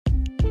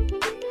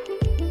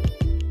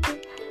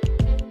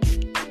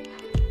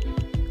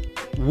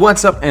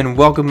What's up, and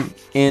welcome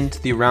into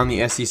the Around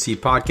the SEC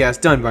podcast,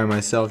 done by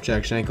myself,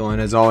 Jack Schenkel,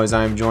 and as always,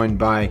 I am joined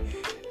by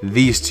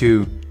these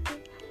two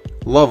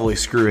lovely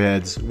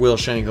screwheads, Will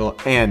Schenkel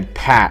and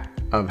Pat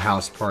of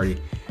House Party.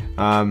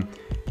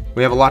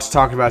 We have a lot to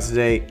talk about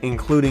today,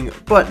 including,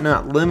 but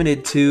not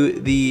limited to,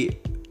 the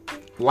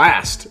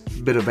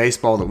last bit of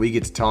baseball that we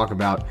get to talk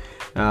about,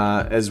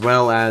 as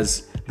well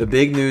as the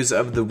big news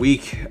of the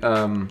week.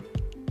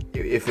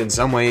 If in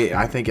some way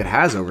I think it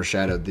has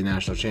overshadowed the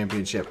national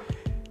championship.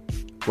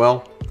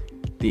 Well,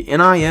 the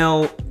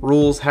NIL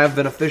rules have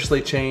been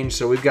officially changed,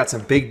 so we've got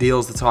some big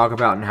deals to talk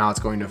about and how it's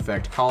going to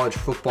affect college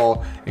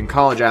football and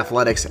college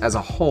athletics as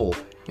a whole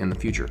in the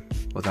future.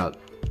 Without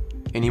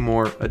any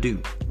more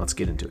ado, let's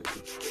get into it.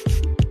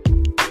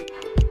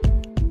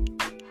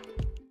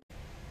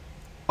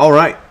 All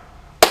right,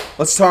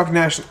 let's talk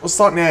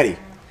Natty.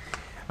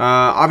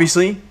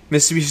 Obviously,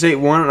 Mississippi State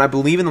won, and I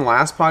believe in the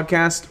last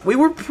podcast we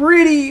were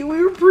pretty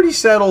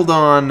settled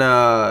on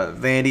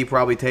Vandy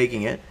probably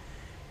taking it.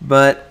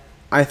 But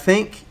I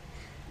think,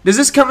 does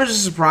this come as a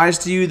surprise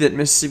to you that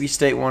Mississippi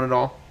State won it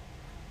all?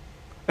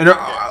 And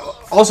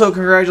also,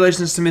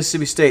 congratulations to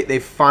Mississippi State. They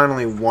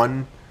finally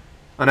won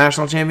a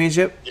national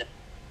championship. Yeah.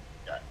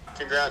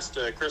 Congrats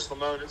to Chris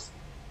Lemonis,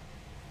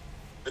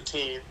 the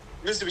team,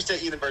 Mississippi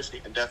State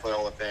University, and definitely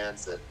all the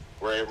fans that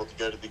were able to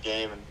go to the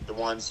game and the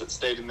ones that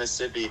stayed in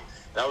Mississippi.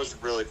 That was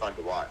really fun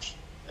to watch.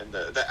 And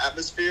the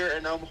atmosphere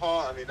in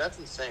Omaha, I mean, that's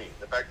insane.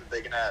 The fact that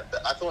they can have,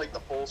 I feel like the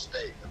whole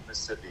state of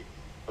Mississippi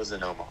was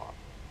in Omaha,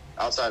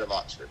 outside of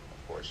Oxford,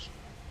 of course.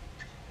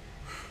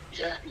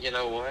 Yeah, you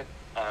know what?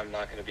 I'm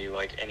not going to be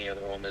like any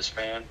other Ole Miss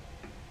fan.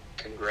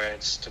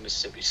 Congrats to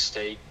Mississippi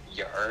State.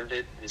 You earned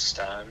it this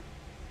time.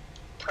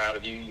 Proud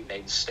of you. You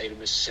made the state of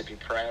Mississippi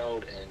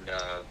proud, and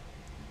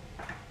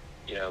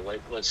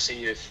let's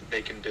see if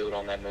they can build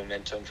on that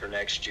momentum for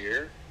next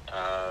year.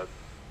 I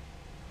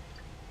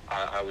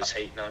was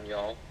hating on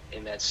y'all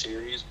in that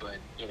series, but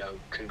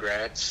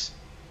congrats.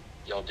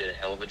 Y'all did a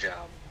hell of a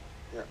job.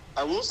 Yeah,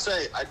 I will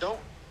say,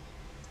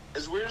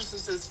 as weird as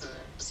this is to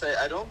say,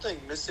 I don't think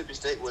Mississippi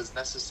State was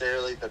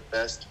necessarily the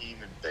best team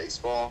in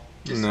baseball.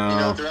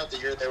 No. Throughout the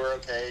year they were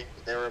okay.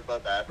 They were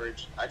above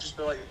average. I just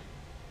feel like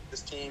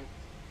this team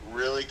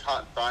really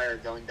caught fire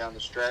going down the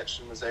stretch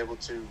and was able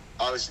to,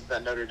 obviously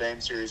that Notre Dame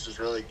series was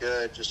really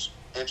good, just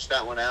inch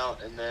that one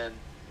out and then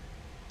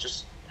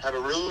just have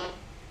a really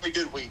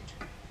good week.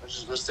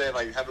 Let's say,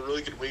 have a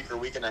really good week or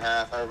week and a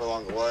half, however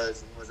long it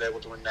was, and was able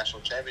to win a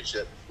national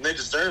championship. And they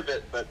deserve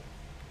it, but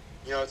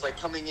it's like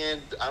coming in,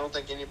 I don't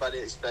think anybody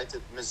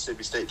expected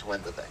Mississippi State to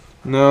win the thing.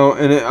 No,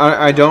 and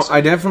I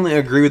definitely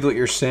agree with what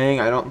you're saying.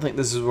 I don't think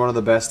this is one of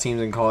the best teams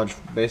in college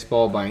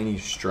baseball by any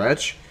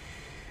stretch.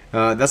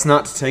 That's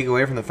not to take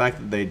away from the fact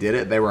that they did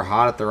it. They were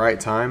hot at the right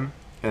time,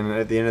 and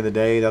at the end of the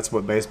day, that's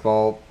what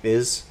baseball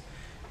is.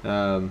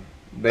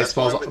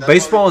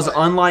 Baseball is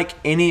unlike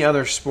any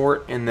other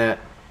sport in that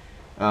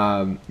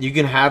you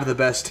can have the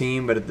best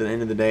team, but at the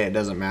end of the day, it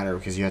doesn't matter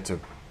because you have to.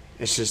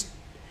 It's just.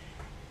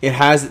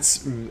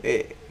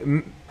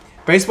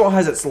 Baseball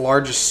has its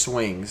largest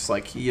swings.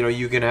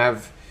 You can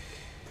have,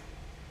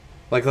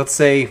 let's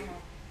say,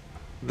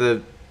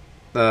 the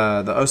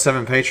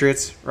 07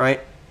 Patriots, right?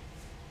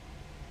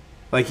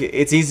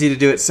 It's easy to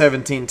do it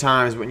 17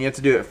 times, but when you have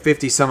to do it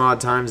 50 some odd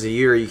times a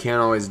year, you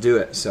can't always do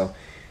it. So,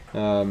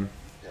 either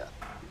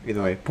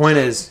way, point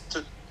is,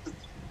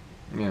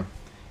 yeah.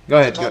 Go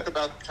ahead. Talk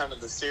about kind of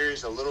the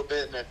series a little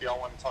bit, and if y'all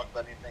want to talk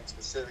about anything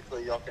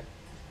specifically, y'all can.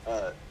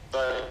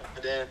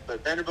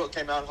 But Vanderbilt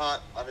came out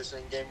hot. Obviously,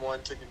 in Game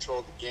 1, took control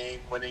of the game,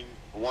 winning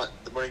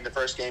the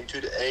first game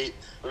 2-8.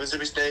 But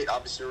Mississippi State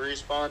obviously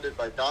responded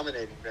by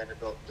dominating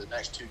Vanderbilt the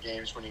next two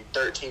games, winning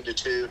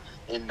 13-2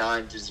 and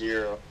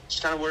 9-0.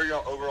 Just kind of what are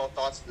your overall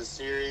thoughts of the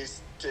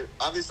series?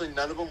 Obviously,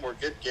 none of them were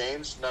good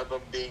games. None of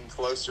them being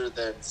closer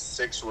than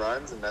 6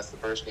 runs, and that's the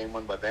first game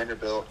won by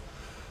Vanderbilt.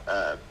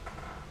 There's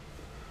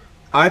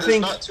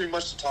not too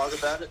much to talk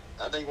about it.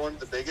 I think one of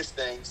the biggest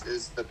things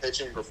is the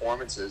pitching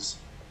performances.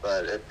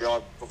 But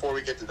before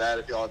we get to that,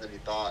 if y'all have any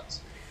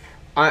thoughts,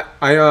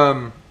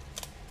 after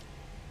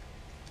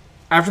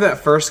that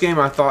first game,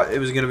 I thought it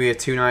was going to be a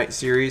 2-night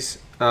series.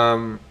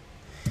 I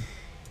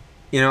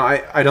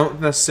don't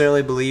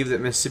necessarily believe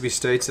that Mississippi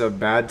State's a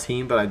bad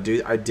team, but I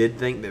did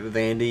think that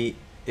Vandy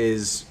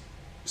was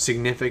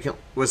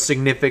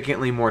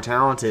significantly more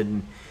talented.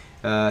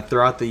 And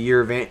throughout the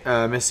year,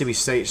 Mississippi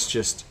State's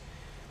just.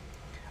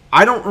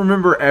 I don't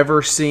remember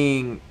ever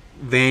seeing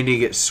Vandy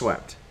get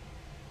swept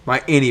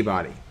by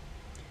anybody.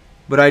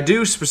 But I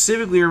do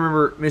specifically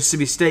remember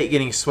Mississippi State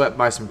getting swept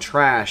by some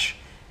trash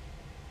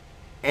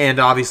and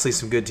obviously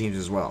some good teams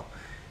as well.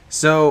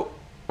 So,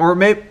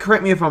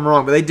 correct me if I'm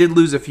wrong, but they did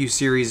lose a few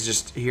series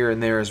just here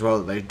and there as well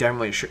that they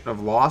definitely shouldn't have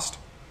lost.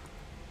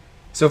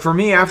 So for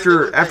me, they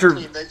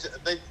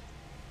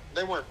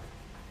weren't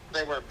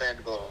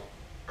Vanderbilt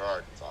or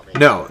Arkansas.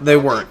 No, they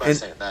weren't.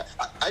 Saying that.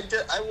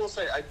 I will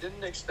say I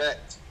didn't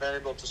expect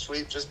Vanderbilt to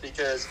sweep just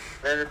because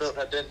Vanderbilt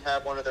didn't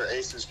have one of their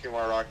aces,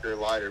 Kumar Rocker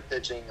Leiter,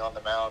 pitching on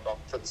the mound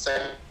for the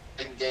second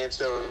game.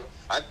 So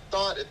I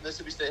thought if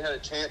Mississippi State had a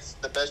chance,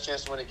 the best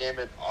chance to win a game,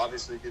 it'd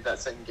obviously be that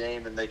second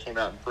game, and they came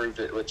out and proved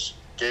it, which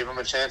gave them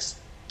a chance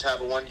to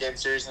have a one-game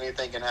series.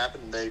 Anything can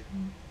happen. They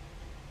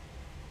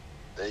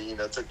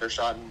took their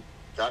shot and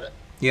got it.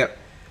 Yep.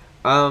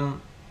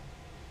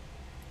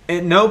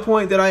 At no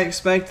point did I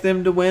expect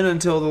them to win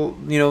until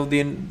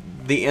the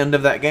end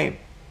of that game.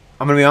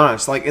 I'm gonna be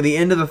honest. Like at the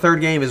end of the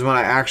third game is when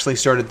I actually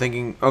started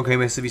thinking, okay,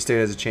 Mississippi State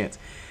has a chance.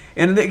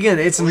 And again,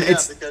 it's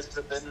because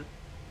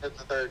at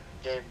the third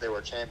game they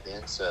were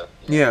champions. So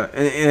yeah,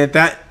 and at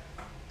that,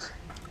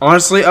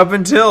 honestly, up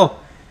until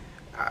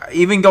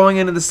even going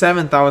into the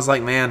seventh, I was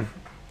like, man,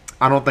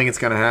 I don't think it's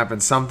gonna happen.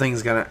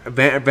 Something's gonna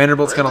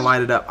Vanderbilt's gonna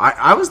light it up.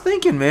 I was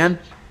thinking, man.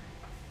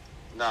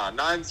 Nah,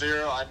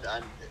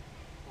 9-0.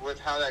 With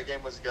how that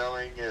game was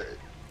going,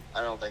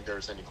 I don't think there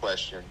was any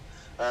question.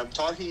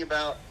 Talking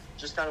about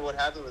just kind of what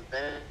happened with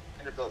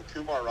Vanderbilt,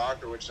 Kumar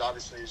Rocker, which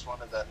obviously is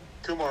one of the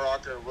Kumar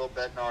Rocker and Will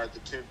Bednar, the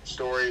two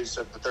stories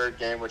of the third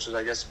game, which is,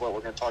 I guess, what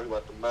we're going to talk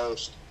about the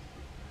most.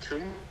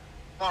 Kumar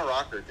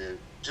Rocker, dude,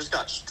 just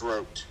got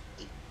stroked.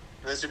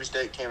 Mississippi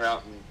State came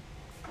out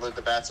and lit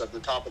the bats up. The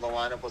top of the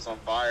lineup was on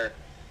fire,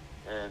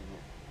 and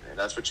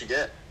that's what you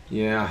get.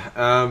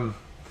 Yeah.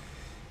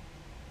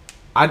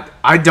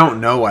 I don't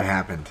know what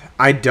happened.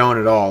 I don't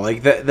at all.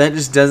 Like that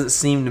just doesn't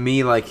seem to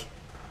me like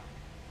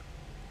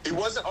he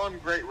wasn't on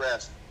great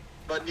rest,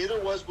 but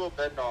neither was Will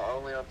Bednar,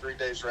 only on 3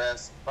 days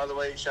rest. By the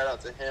way, shout out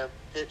to him.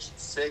 Pitched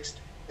six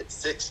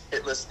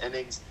hitless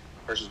innings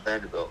versus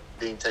Vanderbilt,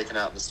 being taken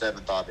out in the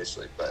seventh,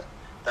 obviously. But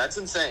that's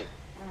insane.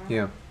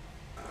 Yeah.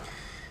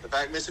 The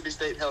fact Mississippi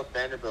State held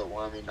Vanderbilt,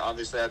 well, I mean,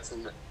 obviously that's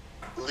an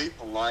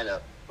lethal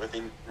lineup with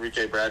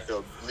Enrique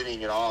Bradfield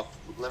leading it off,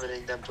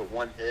 limiting them to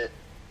one hit.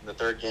 The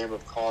third game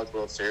of College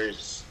World Series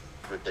is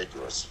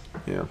ridiculous.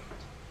 Yeah.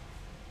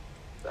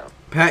 So,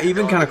 Pat, you've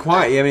been kind of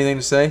quiet. You have anything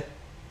to say?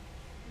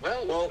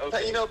 Well,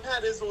 okay.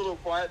 Pat is a little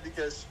quiet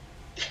because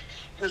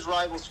his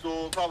rival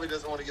school probably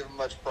doesn't want to give him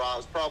much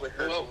props. Probably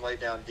hurts him way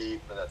down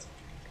deep, but that's.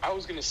 I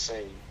was gonna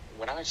say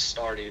when I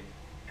started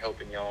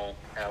helping y'all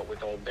out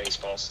with old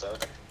baseball stuff,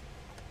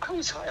 I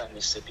was high on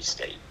Mississippi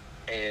State,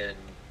 and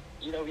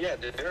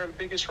they're our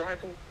biggest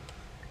rival,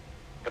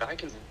 but I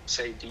can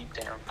say deep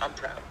down, I'm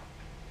proud.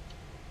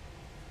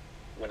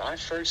 When I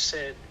first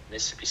said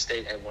Mississippi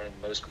State had one of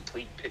the most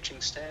complete pitching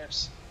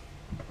staffs,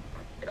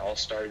 it all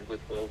started with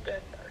Will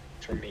Bednar.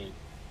 For me,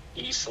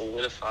 he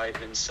solidified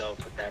himself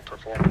with that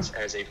performance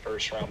as a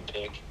first-round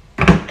pick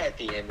at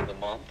the end of the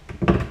month.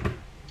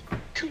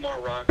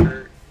 Kumar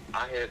Rocker,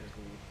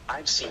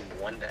 I've seen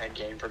one bad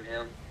game from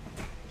him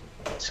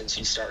since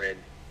he started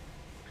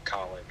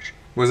college.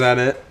 Was that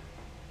it?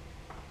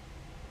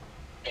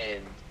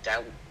 And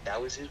that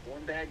was his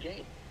one bad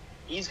game.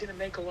 He's going to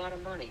make a lot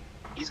of money.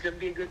 He's going to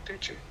be a good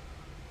pitcher.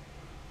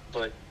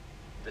 But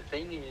the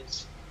thing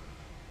is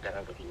that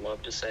I would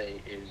love to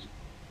say is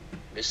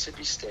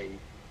Mississippi State,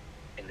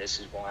 and this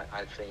is why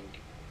I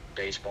think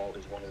baseball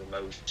is one of the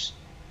most,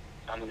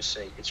 I'm going to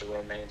say it's a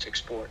romantic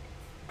sport,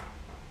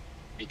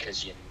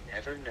 because you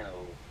never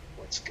know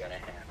what's going to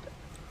happen.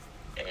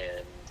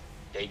 And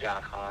they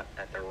got hot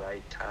at the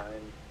right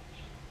time.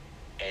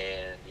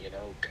 And,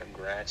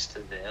 congrats to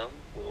them,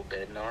 Will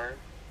Bednar.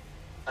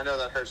 I know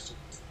that hurts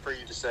for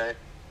you to say.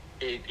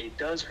 It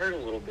does hurt a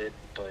little bit,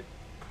 but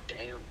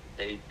damn,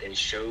 they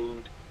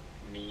showed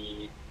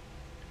me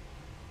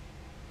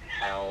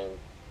how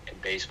a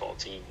baseball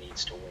team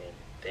needs to win.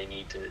 They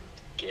need to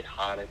get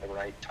hot at the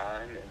right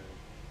time,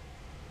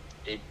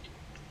 and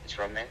it's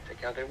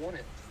romantic how they won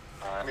it.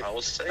 I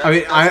will say. I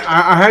mean,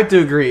 I have to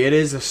agree. It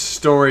is a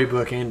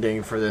storybook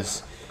ending for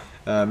this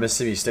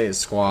Mississippi State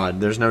squad.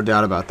 There's no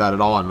doubt about that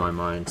at all in my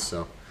mind.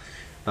 So,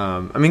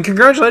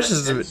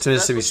 congratulations to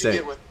Mississippi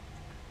State.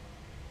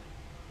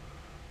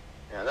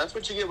 That's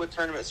what you get with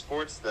tournament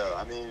sports, though.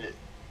 I mean,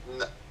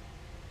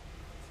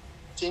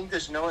 team,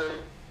 because what?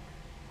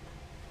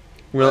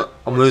 Will,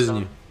 I'm losing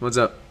you. What's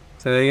up?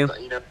 Say that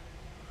again.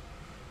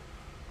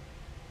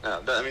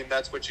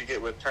 That's what you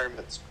get with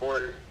tournament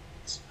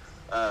sports.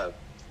 Not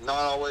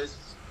always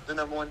the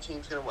number one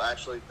team's going to.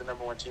 Actually, the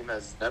number one team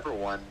has never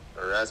won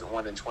or hasn't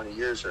won in 20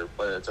 years or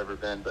what it's ever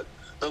been. But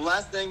the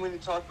last thing we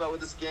need to talk about with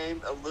this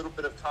game, a little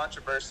bit of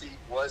controversy.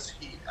 Was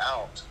he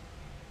out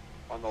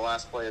on the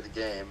last play of the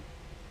game?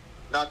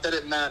 Not that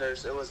it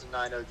matters. It was a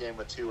 9-0 game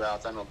with 2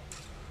 outs. I don't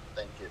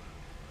think it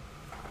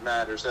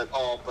matters at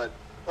all. But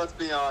let's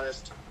be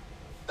honest,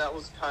 that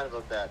was kind of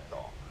a bad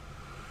call.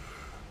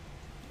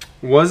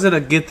 Was it a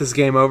get this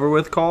game over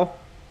with call?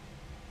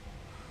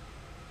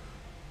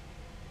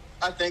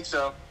 I think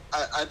so.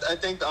 I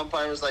think the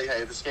umpire was like,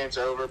 hey, this game's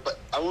over. But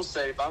I will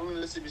say, if I'm a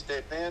Mississippi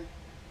State fan,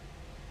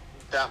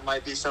 that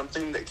might be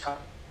something that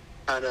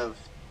kind of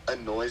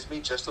annoys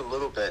me just a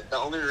little bit. The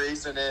only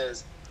reason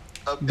is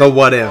the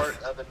what if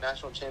part of a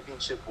national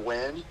championship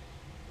win.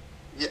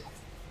 Yeah.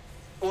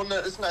 Well, no,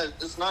 it's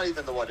not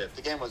even the what if.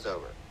 The game was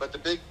over. But the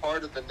big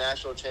part of the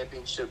national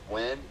championship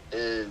win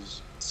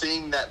is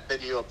seeing that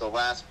video of the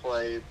last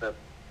play,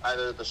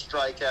 either the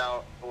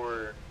strikeout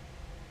or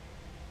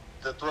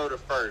the throw to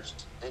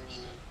first, and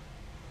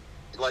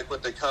like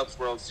with the Cubs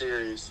World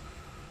Series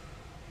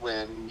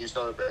when you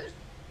celebrate.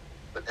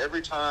 But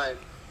every time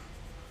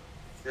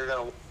you're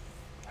gonna.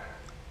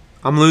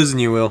 I'm losing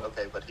you, Will.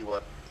 Okay, but he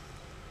was.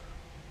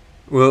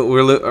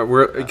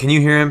 We're can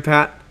you hear him,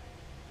 Pat?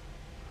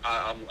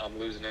 I'm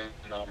losing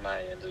it on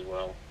my end as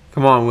well.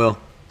 Come on, Will.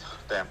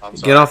 Damn, I'm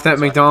sorry. Get off that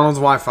Sorry. McDonald's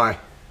Wi-Fi.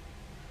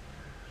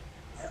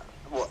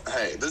 Well,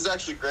 hey, this is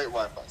actually great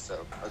Wi-Fi,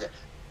 so okay.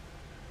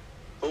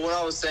 But what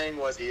I was saying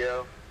was,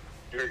 you're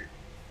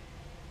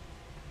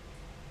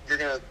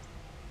gonna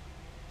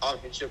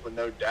championship with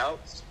no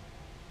doubts,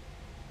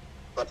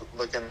 but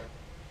looking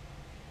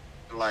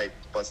like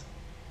what's.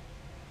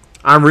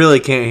 I really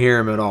can't hear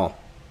him at all.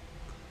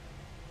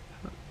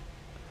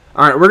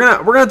 All right, we're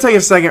gonna take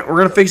a second. We're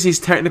gonna fix these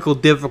technical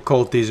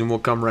difficulties, and we'll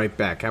come right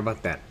back. How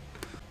about that?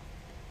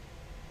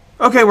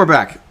 Okay, we're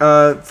back.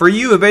 For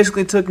you, it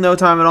basically took no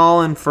time at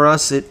all, and for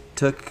us, it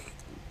took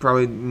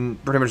probably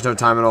pretty much no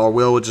time at all.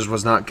 Will just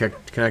was not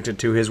connected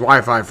to his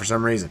Wi-Fi for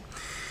some reason.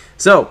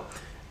 So,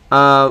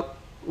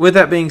 with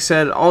that being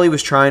said, all he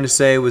was trying to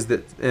say was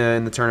that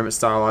in the tournament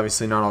style,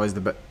 obviously not always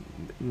the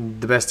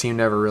best team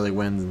never really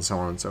wins, and so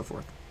on and so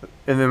forth.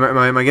 And then,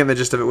 am I getting the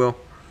gist of it, Will?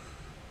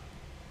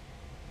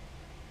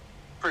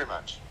 Pretty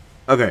much.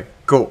 Okay,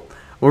 cool.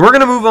 Well, we're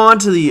going to move on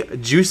to the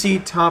juicy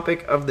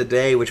topic of the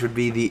day, which would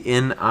be the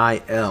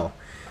NIL.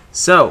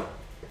 So,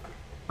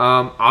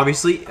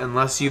 obviously,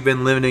 unless you've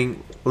been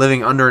living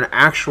under an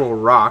actual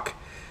rock,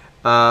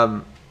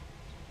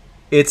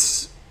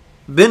 it's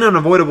been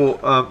unavoidable.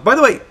 By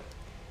the way,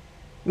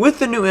 with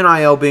the new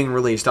NIL being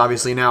released,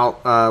 obviously now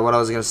what I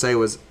was going to say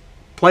was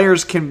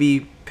players can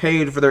be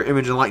paid for their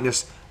image and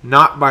likeness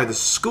not by the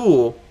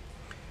school,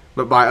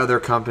 but by other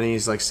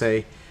companies. Like,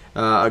 say,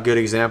 a good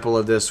example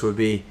of this would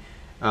be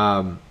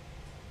Trey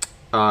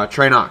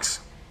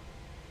Knox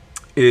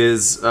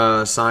is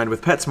signed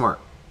with PetSmart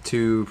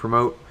to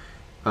promote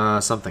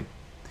something.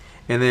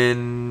 And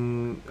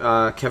then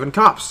Kevin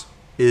Kopps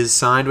is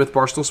signed with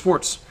Barstool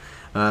Sports.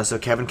 So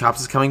Kevin Kopps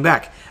is coming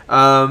back.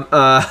 Oh,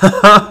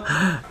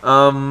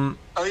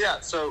 yeah,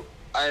 so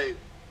I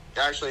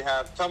actually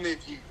have... Tell me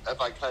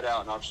if I cut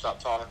out and I'll stop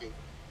talking.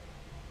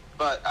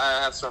 But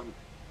I have some,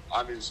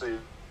 obviously...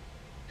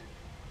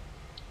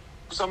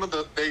 Some of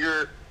the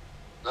bigger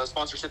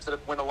sponsorships that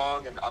have went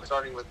along, and I'm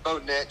starting with Bo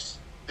Nix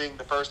being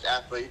the first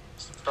athlete,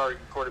 starting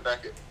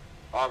quarterback at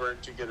Auburn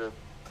to get a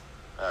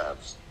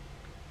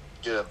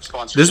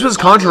sponsorship. This was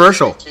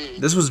controversial.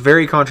 This was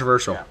very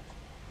controversial.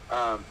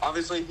 Yeah.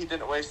 Obviously, he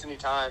didn't waste any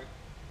time.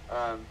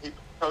 He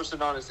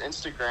posted on his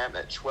Instagram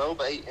at 12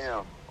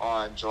 a.m.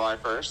 on July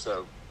 1st,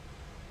 so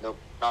nope,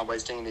 not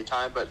wasting any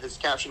time. But his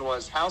caption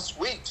was, "How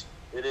sweet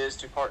it is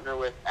to partner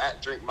with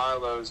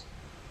 @DrinkMilo's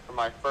for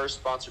my first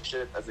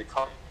sponsorship as a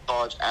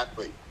college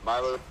athlete.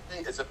 Milo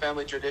is a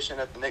family tradition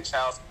at the Knicks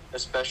house,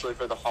 especially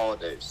for the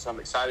holidays. So I'm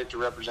excited to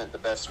represent the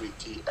best sweet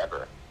tea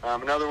ever."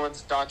 Another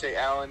one's Dante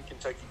Allen,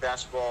 Kentucky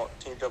basketball,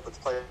 teamed up with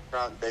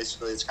Playground.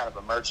 Basically, it's kind of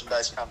a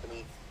merchandise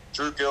company.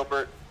 Drew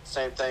Gilbert,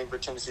 same thing for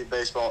Tennessee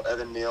baseball.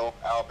 Evan Neal,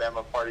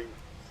 Alabama partying.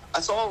 I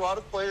saw a lot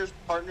of players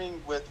partnering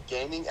with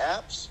gaming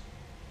apps.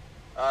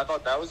 I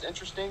thought that was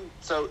interesting.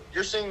 So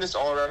you're seeing this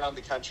all around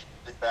the country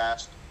really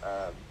fast.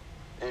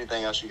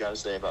 Anything else you got to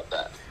say about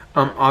that?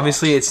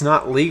 Obviously, it's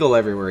not legal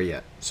everywhere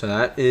yet. So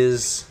that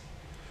is...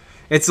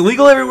 It's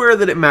legal everywhere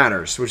that it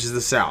matters, which is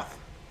the South.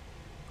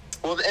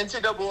 Well, the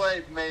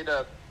NCAA made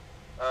a...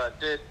 I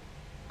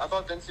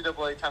thought the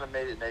NCAA kind of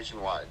made it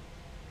nationwide.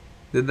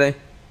 Did they?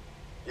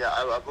 Yeah,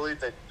 I believe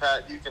that.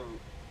 Pat, you can...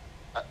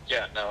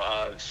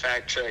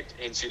 fact-checked,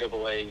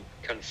 NCAA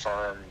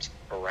confirmed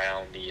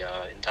around the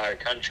entire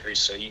country.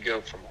 So you go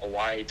from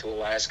Hawaii to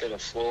Alaska to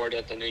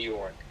Florida to New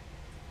York.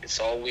 It's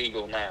all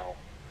legal now.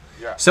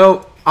 Yeah.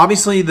 So,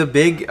 obviously, the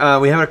big...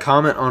 we have a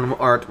comment on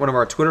one of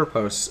our Twitter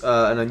posts,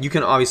 and then you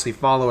can obviously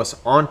follow us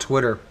on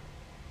Twitter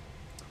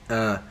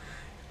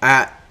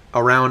at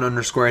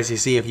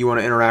 @around_SEC if you want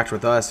to interact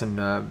with us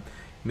and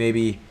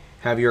maybe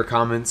have your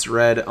comments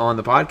read on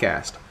the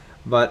podcast.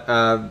 But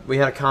we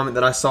had a comment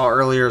that I saw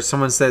earlier.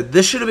 Someone said,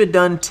 this should have been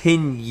done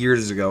 10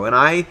 years ago. And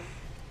I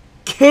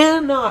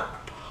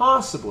cannot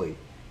possibly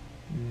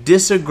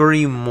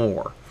disagree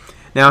more.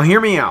 Now, hear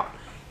me out.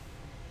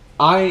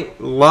 I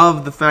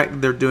love the fact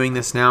that they're doing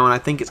this now, and I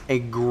think it's a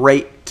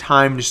great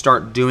time to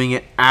start doing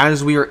it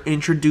as we are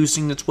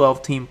introducing the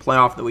 12-team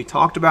playoff that we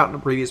talked about in the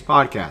previous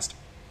podcast.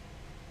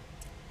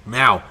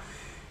 Now,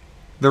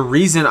 the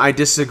reason I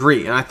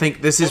disagree, and I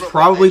think this is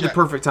probably the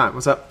perfect time.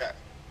 What's up? Okay.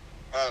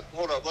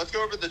 Hold up. Let's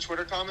go over the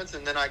Twitter comments,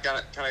 and then I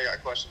got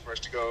questions for us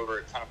to go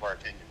over kind of our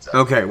opinions.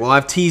 Okay, well,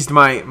 I've teased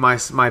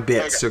my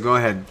bits, so go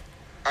ahead.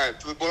 All right,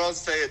 what I'll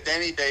say,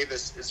 Danny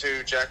Davis is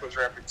who Jack was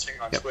referencing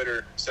on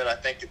Twitter, said, I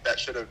think that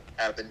should have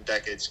happened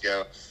decades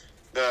ago.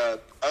 The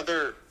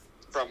other,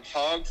 from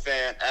Hog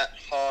Fan,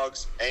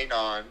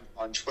 @HogsAnon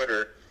on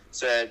Twitter,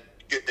 said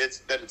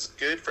it's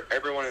good for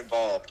everyone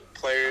involved.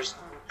 Players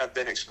have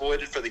been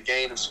exploited for the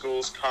gain of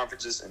schools,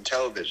 conferences, and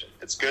television.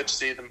 It's good to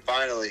see them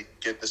finally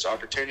get this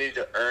opportunity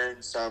to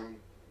earn some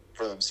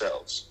for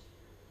themselves.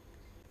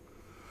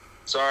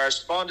 So I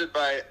responded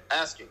by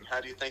asking,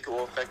 how do you think it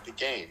will affect the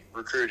game,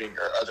 recruiting,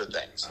 or other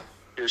things?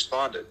 He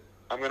responded,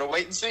 I'm going to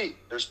wait and see.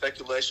 There's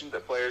speculation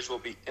that players will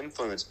be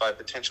influenced by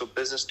potential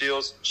business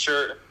deals.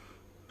 Sure,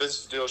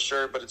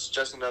 but it's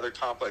just another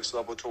complex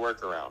level to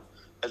work around.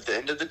 At the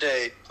end of the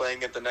day,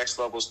 playing at the next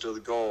level is still the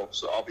goal,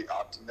 so I'll be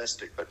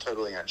optimistic but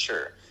totally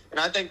unsure. And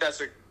I think that's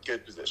a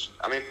good position.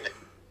 I mean,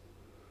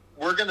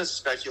 we're going to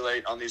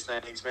speculate on these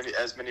things,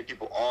 as many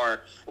people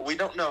are, but we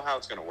don't know how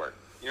it's going to work.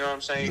 You know what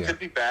I'm saying? Yeah. It could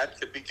be bad, it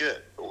could be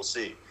good, but we'll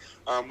see.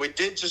 We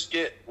did just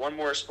get one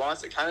more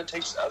response that kind of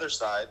takes the other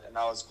side, and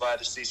I was glad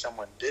to see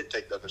someone did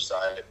take the other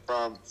side,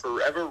 from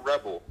Forever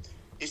Rebel.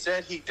 He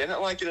said he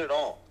didn't like it at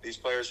all. These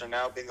players are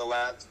now being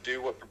allowed to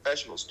do what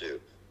professionals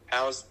do.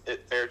 How is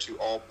it fair to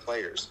all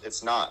players?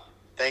 It's not.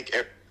 Think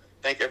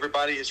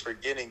everybody is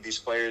forgetting these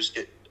players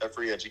get a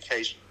free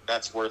education.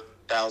 That's worth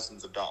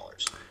thousands of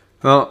dollars.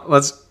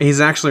 Well, he's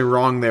actually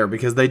wrong there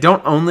because they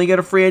don't only get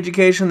a free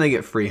education, they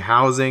get free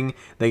housing,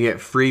 they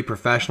get free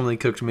professionally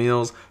cooked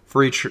meals,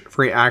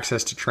 free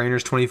access to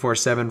trainers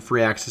 24/7,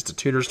 free access to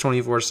tutors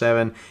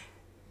 24/7,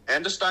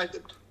 and a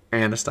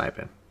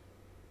stipend.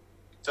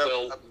 So,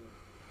 well,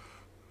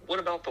 what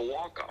about the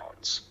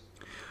walk-ons?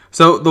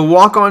 So the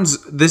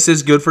walk-ons, this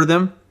is good for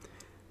them.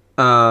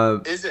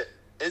 Is it?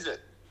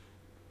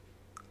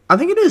 I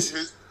think it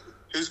is.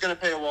 Who's going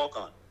to pay a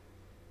walk-on?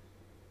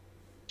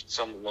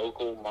 Some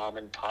local mom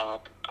and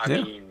pop. I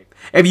mean,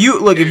 if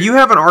you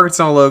have an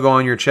Arkansas logo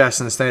on your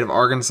chest in the state of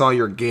Arkansas,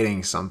 you're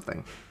getting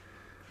something.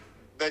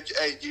 But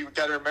hey, you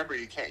got to remember,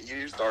 you can't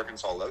use the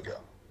Arkansas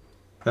logo.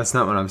 That's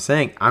not what I'm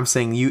saying. I'm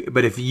saying you.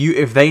 But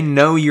if they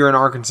know you're an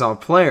Arkansas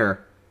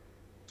player,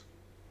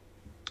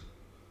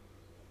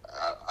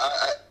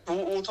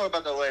 we'll talk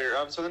about that later.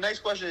 So the next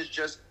question is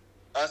just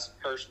us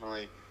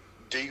personally.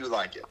 Do you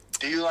like it?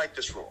 Do you like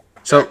this rule?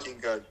 So Jack, you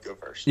can go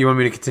first. You want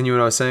me to continue what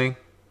I was saying?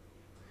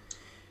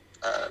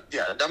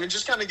 Yeah, I mean,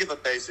 just kind of give a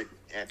basic.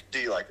 Do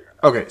you like it or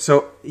not? Okay,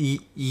 so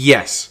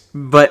yes,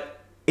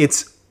 but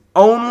it's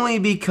only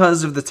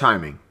because of the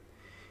timing.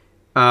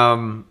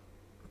 I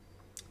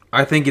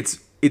think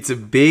it's a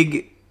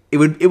big. It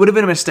would have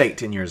been a mistake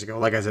 10 years ago,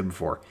 like I said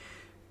before.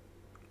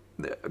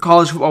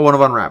 College football would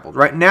have unraveled.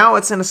 Right now,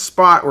 it's in a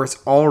spot where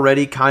it's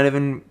already kind of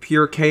in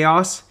pure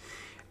chaos.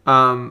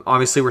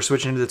 Obviously, we're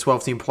switching to the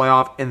 12-team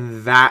playoff,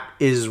 and that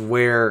is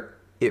where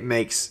it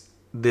makes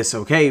this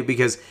okay,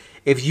 because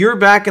if you're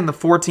back in the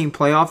 14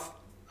 playoff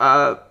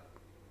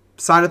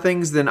side of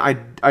things, then I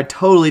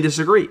totally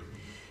disagree.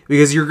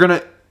 Because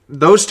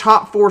those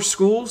top 4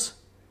 schools,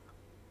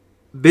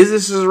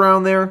 businesses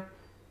around there,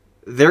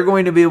 they're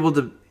going to be able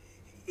to,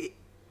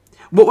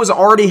 what was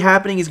already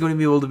happening is going to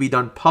be able to be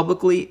done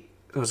publicly.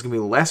 It's going to be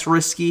less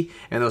risky,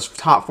 and those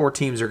top 4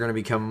 teams are going to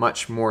become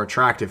much more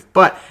attractive.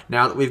 But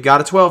now that we've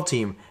got a 12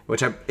 team,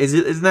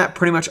 isn't that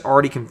pretty much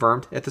already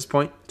confirmed at this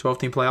point?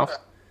 12-team playoff?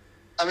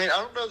 I mean, I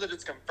don't know that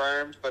it's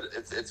confirmed, but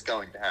it's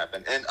going to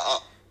happen. And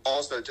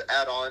also, to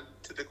add on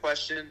to the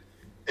question,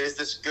 is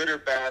this good or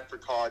bad for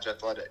college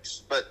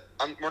athletics? But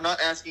we're not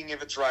asking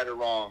if it's right or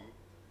wrong.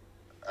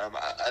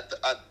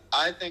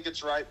 I think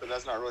it's right, but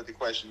that's not really the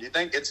question. Do you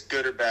think it's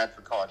good or bad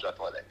for college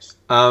athletics?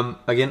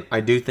 Again,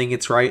 I do think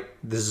it's right.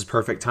 This is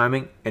perfect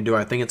timing. And do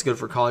I think it's good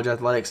for college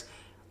athletics?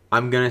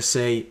 I'm going to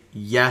say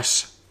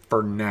yes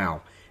for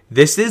now.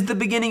 This is the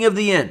beginning of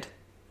the end.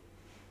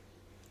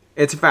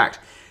 It's a fact.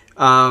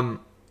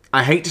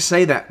 I hate to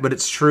say that, but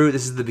it's true.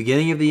 This is the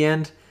beginning of the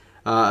end.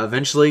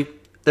 Eventually,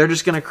 they're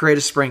just going to create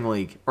a spring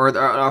league or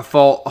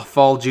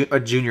a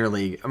junior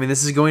league. I mean,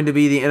 this is going to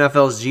be the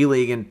NFL's G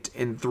League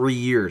in 3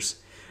 years.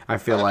 I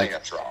think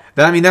that's wrong.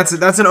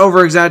 That's an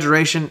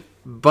over-exaggeration,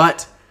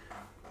 but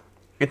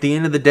at the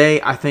end of the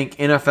day, I think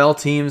NFL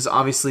teams,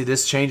 obviously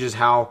this changes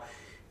how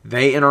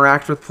they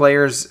interact with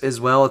players as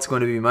well. It's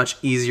going to be much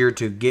easier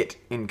to get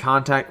in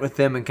contact with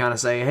them and kind of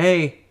say,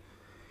 hey,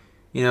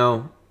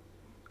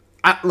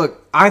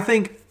 I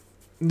think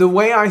the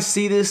way I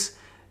see this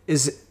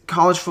is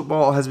college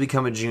football has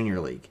become a junior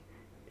league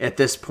at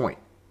this point.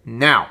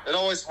 Now. It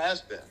always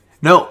has been.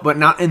 No, but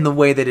not in the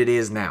way that it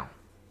is now.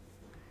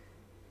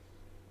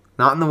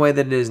 Not in the way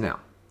that it is now.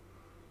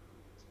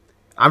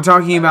 I'm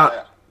talking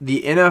about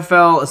the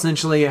NFL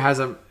essentially has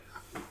a...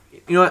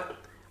 You know what?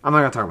 I'm not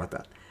going to talk about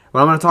that. What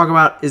I'm going to talk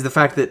about is the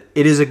fact that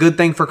it is a good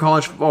thing for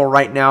college football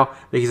right now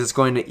because it's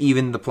going to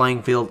even the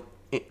playing field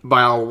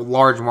by a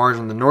large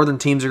margin. The northern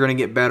teams are going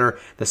to get better.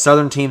 The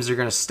southern teams are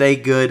going to stay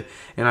good.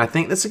 And I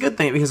think that's a good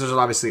thing because there's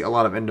obviously a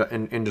lot of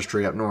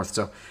industry up north.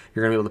 So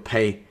you're going to be able to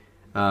pay...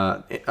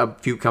 a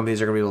few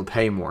companies are going to be able to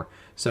pay more.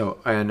 So,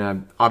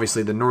 and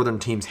obviously the northern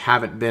teams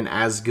haven't been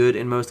as good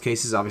in most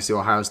cases. Obviously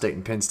Ohio State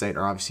and Penn State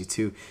are obviously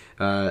two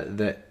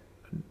that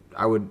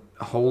I would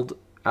hold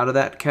out of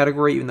that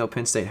category, even though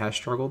Penn State has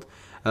struggled.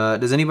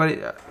 Does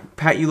anybody,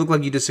 Pat? You look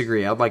like you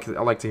disagree. I'd like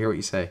to hear what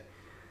you say.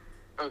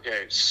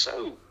 Okay,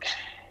 so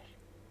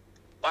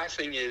my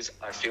thing is,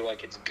 I feel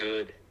like it's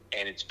good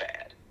and it's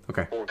bad.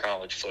 Okay. For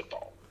college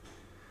football,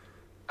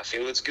 I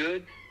feel it's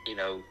good.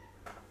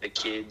 The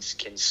kids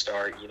can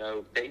start,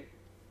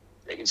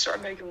 they can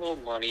start making a little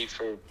money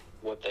for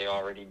what they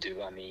already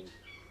do. I mean,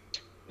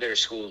 there are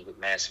schools with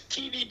massive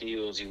TV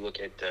deals. You look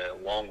at the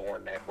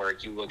Longhorn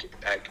Network, you look at the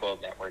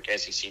Pac-12 Network,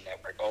 SEC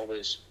Network, all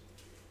this.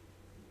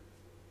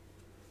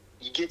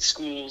 You get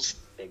schools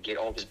that get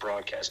all this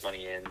broadcast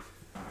money in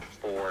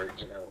for,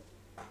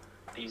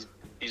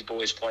 these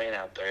boys playing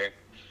out there.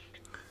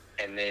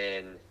 And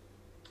then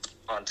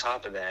on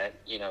top of that,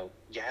 you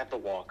have the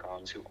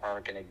walk-ons who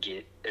aren't going to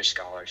get their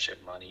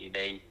scholarship money.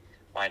 They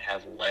might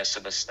have less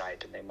of a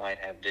stipend. They might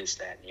have this,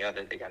 that, and the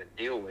other they got to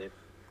deal with.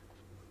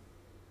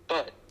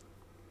 But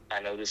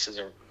I know this is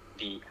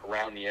the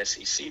Around the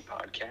SEC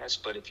podcast,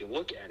 but if you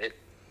look at it,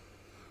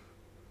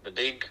 the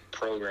big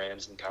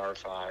programs in Power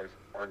 5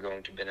 are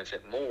going to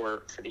benefit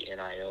more for the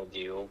NIL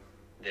deal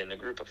than the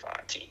Group of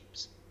 5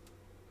 teams.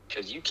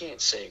 Because you can't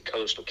say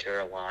Coastal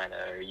Carolina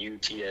or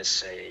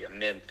UTSA,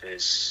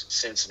 Memphis,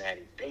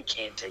 Cincinnati, they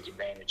can't take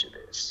advantage of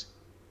this.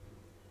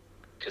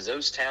 Because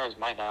those towns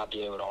might not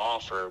be able to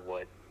offer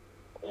what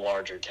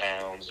larger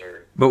towns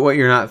or. But what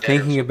you're not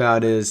thinking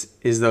about is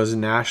those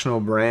national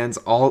brands.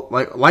 All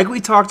like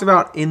we talked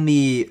about in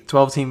the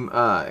 12-team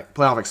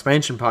playoff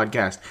expansion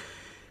podcast.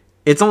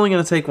 It's only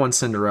going to take one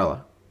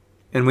Cinderella,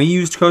 and we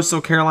used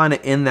Coastal Carolina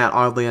in that.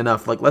 Oddly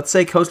enough, like let's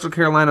say Coastal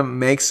Carolina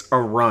makes a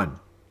run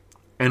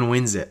and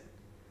wins it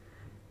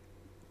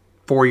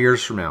 4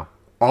 years from now.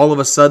 All of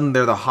a sudden,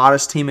 they're the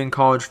hottest team in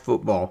college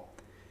football.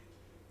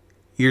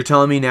 You're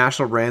telling me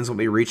national brands will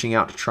be reaching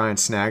out to try and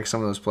snag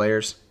some of those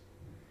players?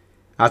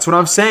 That's what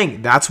I'm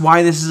saying. That's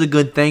why this is a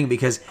good thing,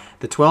 because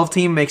the 12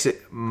 team makes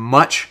it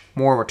much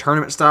more of a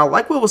tournament style.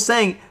 Like Will was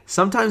saying,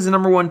 sometimes the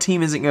number one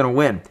team isn't going to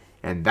win,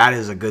 and that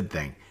is a good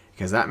thing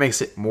because that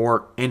makes it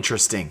more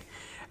interesting.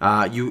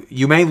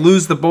 You may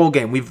lose the bowl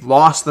game. We've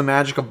lost the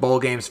magic of bowl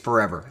games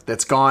forever.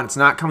 That's gone. It's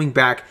not coming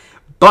back,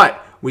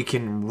 but we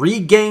can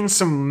regain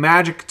some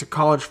magic to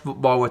college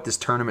football with this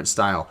tournament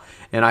style,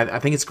 and I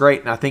think it's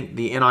great, and I think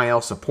the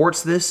NIL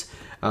supports this.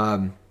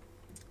 Again,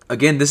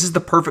 this is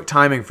the perfect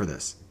timing for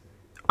this.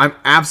 I'm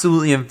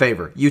absolutely in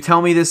favor. You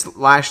tell me this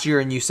last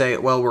year and you say,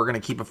 well, we're going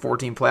to keep a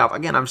 14 playoff.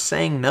 Again, I'm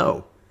saying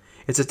no.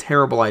 It's a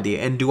terrible idea.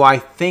 And do I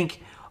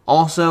think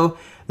also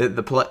that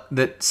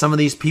that some of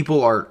these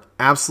people are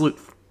absolute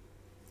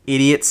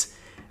idiots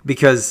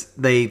because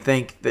they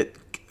think that,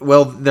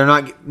 well, they're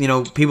not,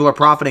 people are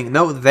profiting?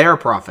 No, they're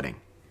profiting.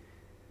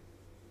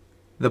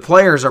 The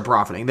players are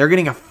profiting. They're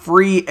getting a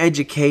free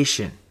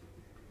education.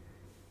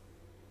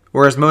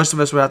 Whereas most of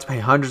us would have to pay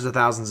hundreds of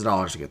thousands of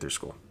dollars to get through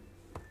school.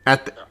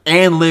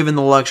 And live in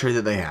the luxury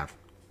that they have.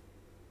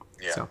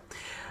 Yeah. So,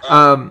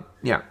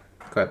 yeah.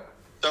 Go ahead.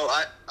 So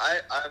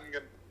I'm going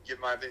to give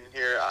my opinion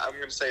here. I'm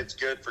going to say it's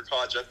good for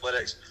college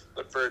athletics,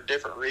 but for a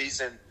different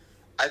reason.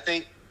 I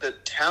think the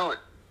talent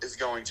is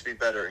going to be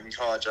better in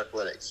college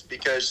athletics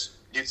because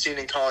you've seen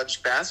in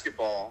college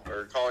basketball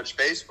or college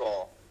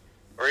baseball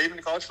or even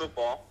college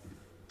football,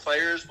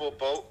 players will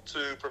bolt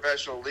to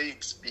professional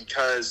leagues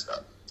because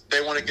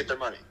they want to get their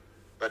money.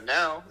 But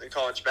now, in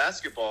college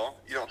basketball,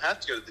 you don't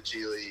have to go to the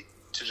G League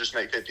to just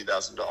make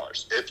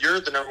 $50,000. If you're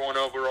the number one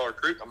overall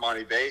recruit,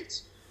 Amani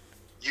Bates,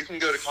 you can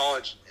go to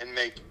college and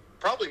make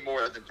probably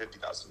more than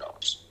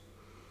 $50,000.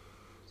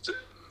 So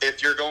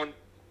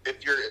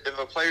if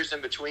a player's in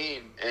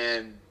between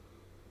and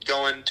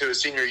going to a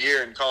senior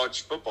year in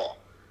college football,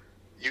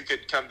 you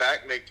could come back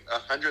and make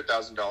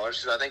 $100,000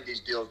 because I think these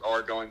deals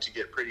are going to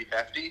get pretty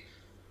hefty.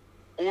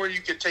 Or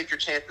you could take your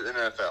chance at the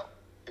NFL.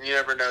 And you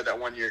never know, that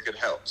 1 year could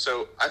help.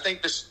 So I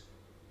think this,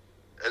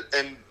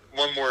 and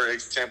one more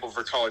example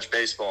for college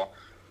baseball,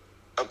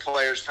 a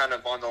player's kind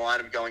of on the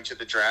line of going to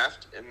the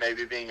draft and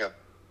maybe being a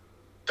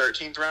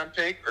 13th round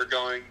pick or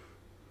going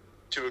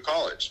to a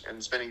college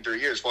and spending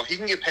 3 years. Well, he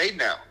can get paid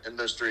now in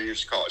those 3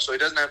 years of college, so he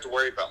doesn't have to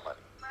worry about money.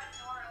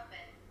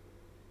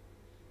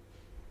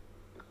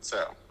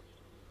 So,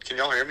 can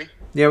y'all hear me?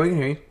 Yeah, we can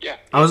hear you. Yeah.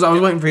 I was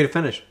waiting for you to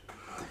finish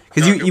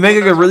because you make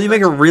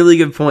a really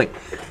good point.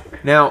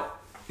 Now,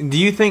 do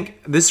you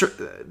think this?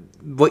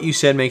 What you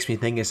said makes me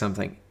think of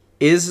something.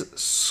 Is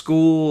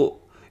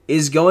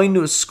going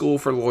to a school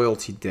for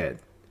loyalty dead?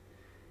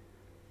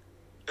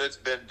 It's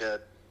been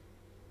dead.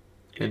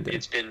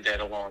 It's been dead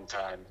a long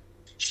time.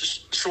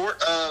 Short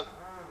of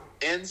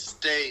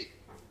in-state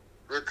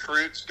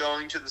recruits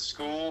going to the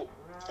school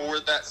for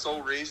that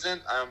sole reason,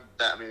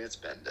 it's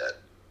been dead.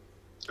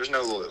 There's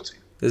no loyalty.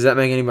 Does that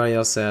make anybody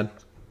else sad?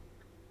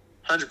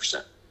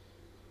 100%.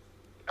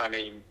 I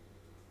mean,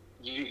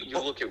 you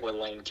look at what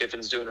Lane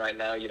Kiffin's doing right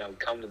now,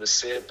 come to the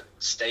SIP,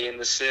 stay in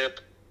the SIP.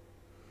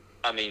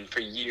 I mean, for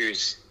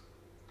years,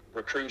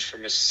 recruits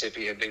from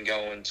Mississippi have been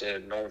going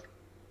to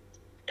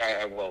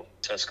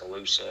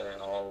Tuscaloosa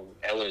and all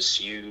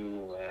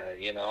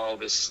LSU, all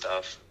this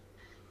stuff.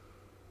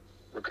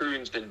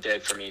 Recruiting's been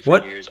dead for me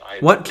for years.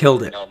 What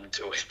killed it? Numb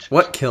to it.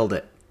 What killed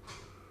it?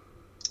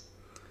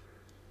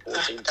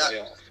 14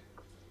 playoff.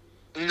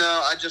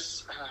 No,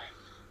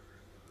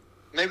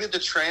 maybe the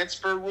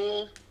transfer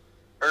rule,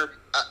 or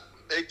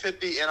it could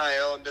be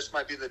NIL, and this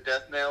might be the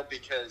death knell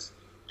because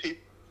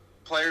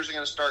players are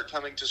going to start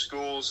coming to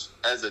schools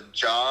as a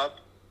job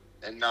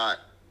and not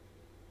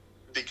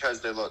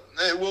because they look.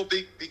 It will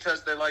be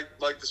because they like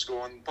the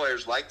school and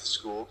players like the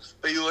school.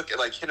 But you look at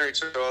like Henry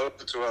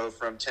To'o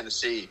from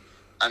Tennessee.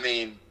 I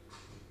mean,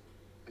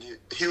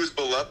 he was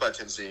beloved by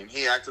Tennessee, and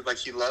he acted like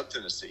he loved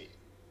Tennessee.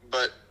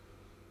 But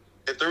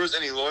if there was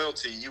any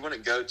loyalty, you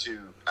wouldn't go to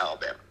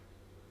Alabama.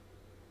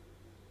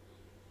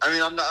 I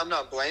mean, I'm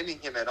not blaming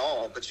him at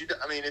all, but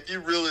if you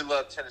really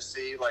love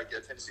Tennessee, like a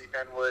Tennessee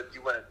fan would,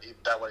 that wouldn't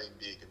even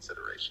be a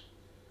consideration.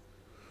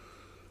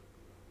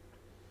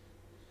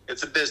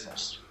 It's a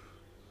business.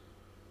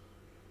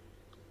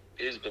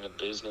 It has been a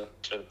business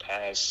for the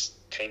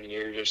past 10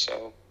 years or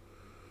so,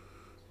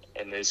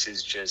 and this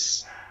is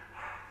just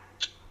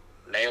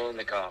nail in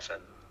the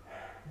coffin.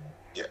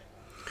 Yeah.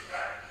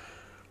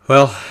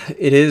 Well,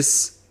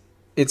 it's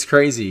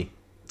crazy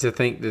to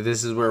think that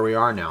this is where we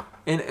are now.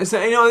 And it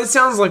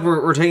sounds like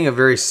we're taking a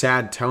very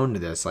sad tone to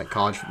this, like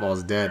college football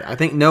is dead. I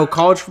think no,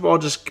 college football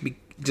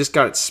just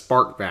got its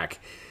spark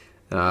back.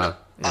 In my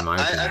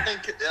opinion,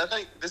 I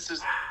think this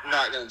is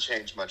not going to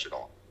change much at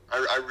all.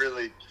 I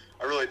really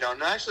don't.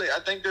 And actually, I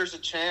think there's a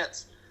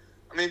chance.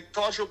 I mean,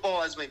 college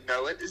football as we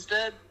know it is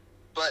dead,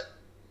 but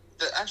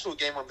the actual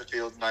game on the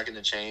field is not going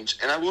to change.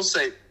 And I will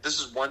say, this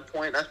is one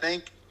point I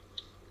think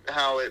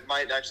how it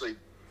might actually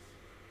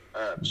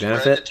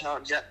benefit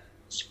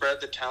spread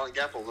the talent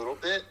gap a little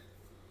bit.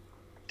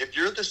 If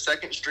you're the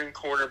second string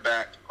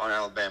quarterback on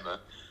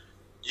Alabama,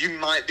 you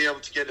might be able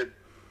to get a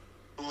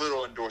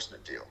little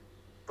endorsement deal.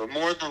 But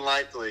more than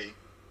likely,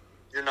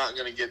 you're not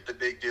going to get the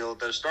big deal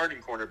that a starting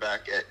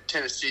cornerback at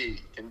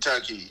Tennessee,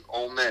 Kentucky,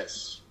 Ole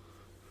Miss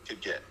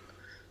could get.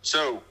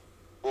 So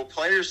will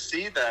players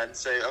see that and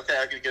say, okay,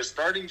 I could get a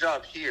starting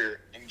job here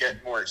and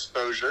get more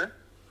exposure,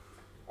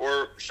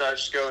 or should I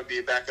just go and be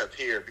a backup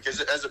here? Because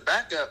as a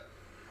backup,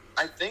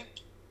 I think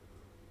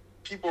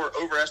people are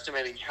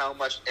overestimating how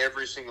much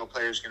every single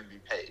player is going to be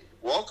paid.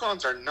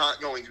 Walk-ons are not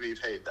going to be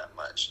paid that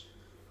much,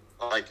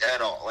 like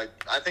at all. Like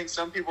I think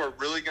some people are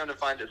really going to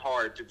find it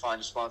hard to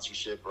find a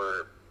sponsorship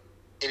or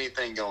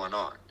anything going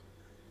on.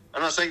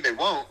 I'm not saying they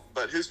won't,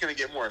 but who's going to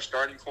get more, a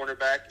starting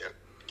cornerback at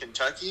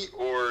Kentucky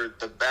or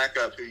the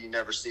backup who you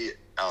never see at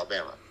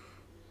Alabama?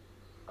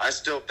 I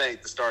still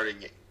think the starting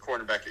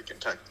cornerback at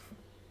Kentucky.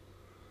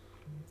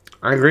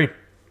 I agree.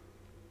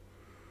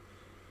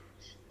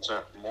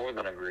 So More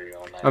than agree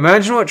on that.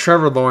 Imagine what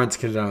Trevor Lawrence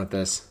could have done with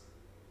this.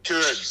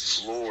 good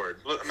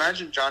Lord. Look,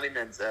 imagine Johnny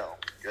Manziel.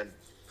 Good.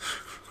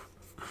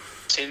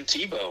 Tim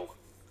Tebow.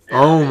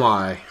 Oh,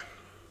 my.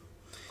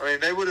 I mean,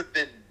 they would have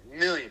been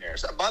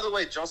millionaires. By the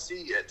way, did y'all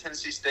see at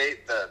Tennessee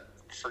State the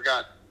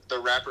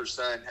rapper's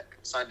son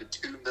signed a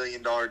 $2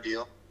 million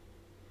deal?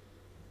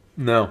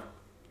 No.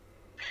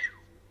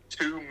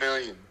 $2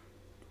 million.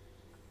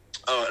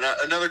 Oh, and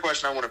another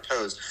question I want to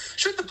pose.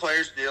 Should the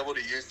players be able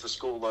to use the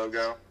school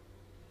logo?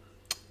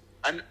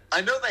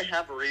 I know they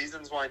have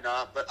reasons why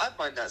not, but I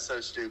find that so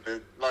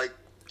stupid. Like,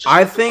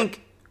 I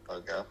think...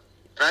 Logo.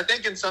 And I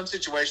think in some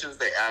situations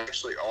they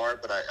actually are,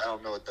 but I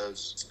don't know what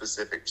those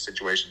specific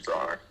situations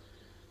are.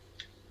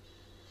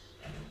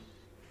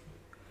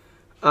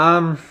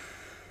 I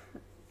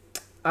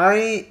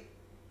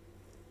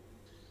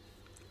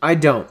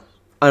don't.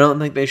 I don't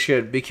think they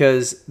should,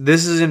 because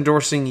this is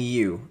endorsing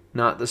you,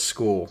 not the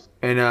school.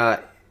 And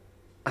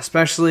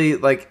especially,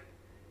 like,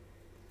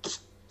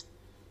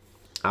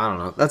 I don't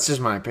know. That's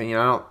just my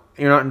opinion.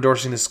 You're not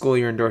endorsing the school,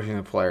 you're endorsing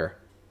the player.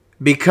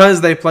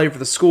 Because they play for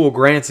the school,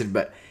 granted,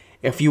 but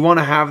if you want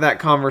to have that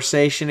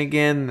conversation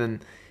again,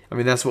 then, I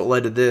mean, that's what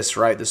led to this,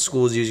 right? The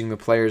school's using the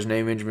player's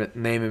name,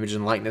 image,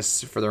 and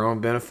likeness for their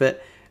own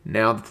benefit.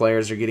 Now the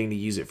players are getting to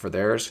use it for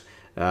theirs.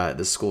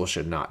 The school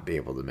should not be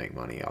able to make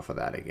money off of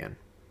that again.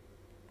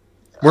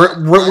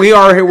 We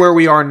are here where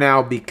we are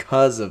now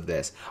because of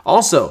this.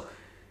 Also,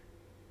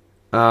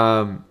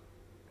 it's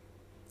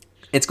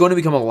going to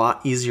become a lot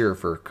easier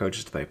for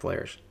coaches to pay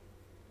players.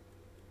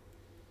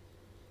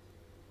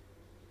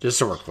 Just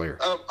so we're clear.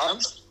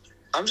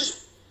 I'm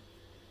just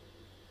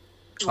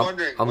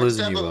wondering. I'm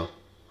losing you, Will.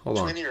 Hold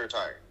on. When you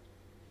retire?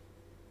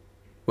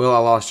 Will, I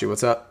lost you.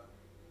 What's up?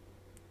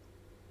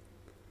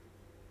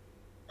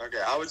 Okay,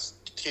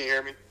 can you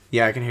hear me?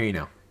 Yeah, I can hear you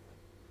now.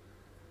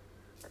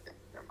 Okay,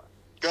 never mind.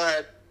 Go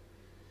ahead.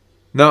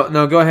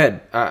 No, go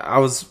ahead. I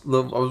was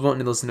wanting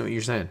to listen to what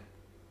you're saying.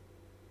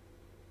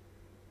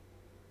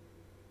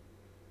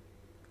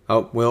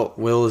 Oh,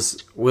 Will's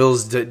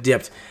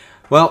dipped.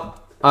 Well,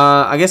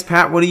 I guess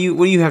Pat, what do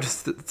you have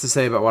to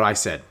say about what I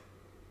said?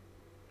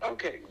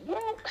 Okay,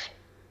 well,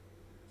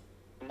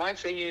 my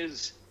thing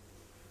is,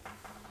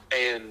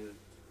 and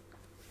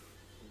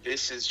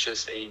this is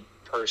just a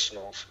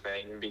personal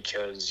thing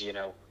because,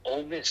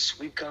 Ole Miss,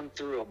 we've gone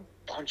through a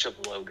bunch of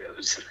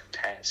logos in the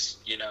past,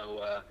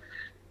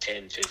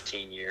 10,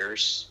 15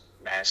 years,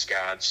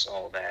 mascots,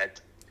 all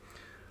that.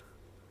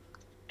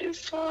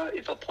 If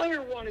a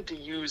player wanted to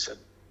use a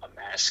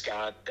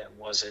mascot that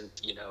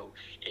wasn't,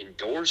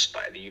 endorsed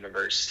by the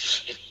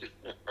university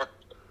anymore,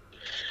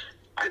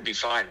 I'd be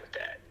fine with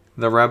that.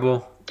 The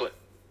Rebel? But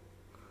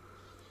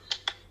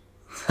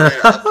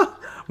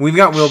we've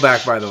got Will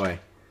back, by the way.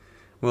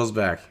 Will's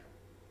back.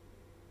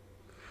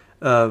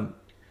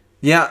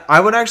 Yeah, I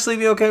would actually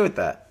be okay with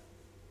that.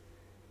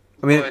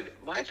 I mean, But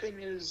my thing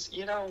is,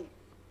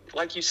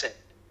 like you said,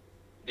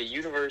 the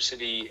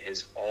university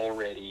is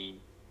already,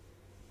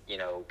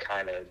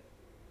 kind of,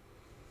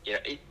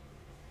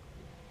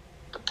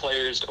 the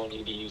players don't need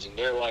to be using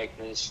their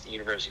likeness. The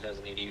university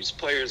doesn't need to use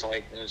players'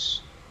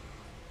 likeness.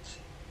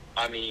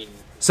 I mean,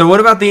 so what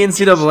about the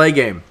NCAA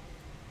game?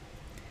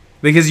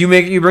 Because you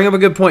bring up a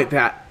good point,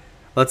 Pat.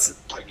 Let's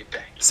bring it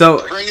back.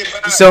 Bring it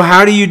back. So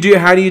how do you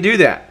do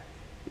that?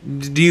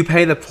 Do you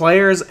pay the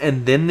players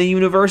and then the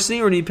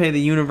university, or do you pay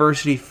the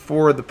university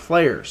for the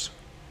players?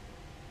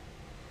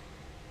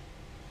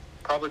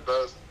 Probably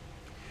both.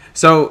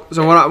 So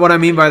what I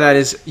mean by that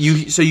is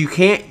you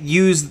can't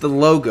use the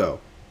logo.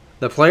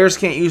 The players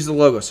can't use the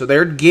logo. So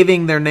they're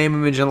giving their name,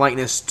 image, and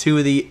likeness to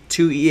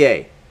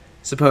EA,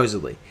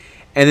 supposedly.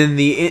 And then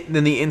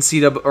the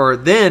NCAA, or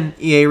then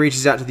EA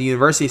reaches out to the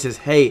university and says,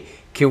 "Hey,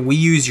 can we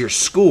use your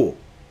school?"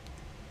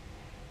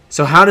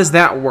 So how does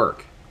that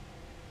work?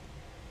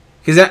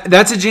 Because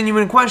that's a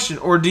genuine question.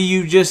 Or do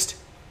you just...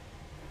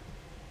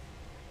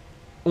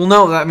 Well,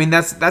 no. I mean,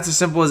 that's as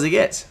simple as it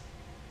gets.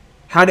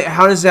 How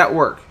does that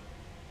work?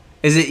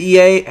 Is it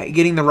EA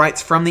getting the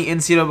rights from the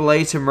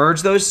NCAA to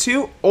merge those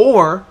two,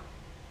 or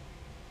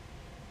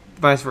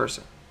vice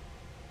versa?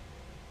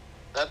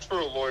 That's for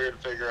a lawyer to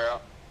figure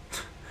out.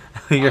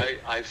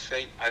 I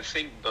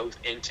think both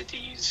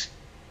entities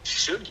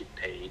should get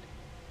paid,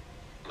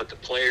 but the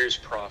players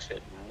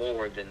profit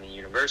more than the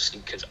university,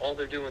 because all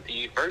they're doing with the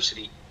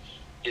university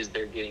is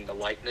they're getting the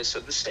likeness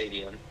of the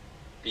stadium,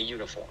 the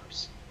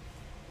uniforms.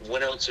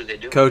 What else are they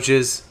doing?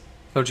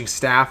 Coaching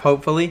staff,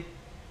 hopefully.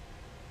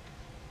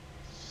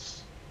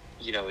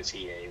 It's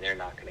EA. They're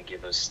not going to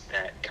give us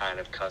that kind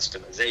of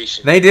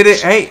customization. They did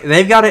it. Hey,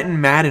 they've got it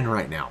in Madden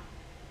right now.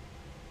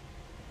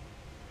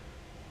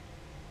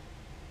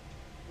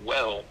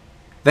 Well,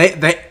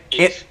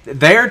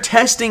 they're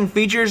testing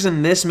features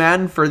in this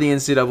Madden for the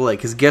NCAA,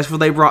 because guess what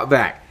they brought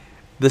back?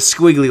 The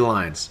squiggly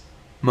lines,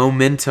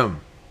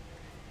 momentum,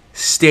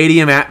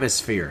 stadium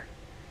atmosphere.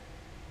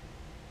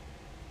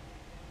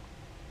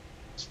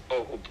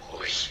 oh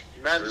boy.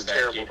 Madden's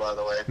terrible, by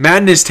the way.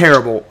 Madden is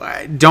terrible.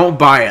 Don't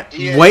buy it.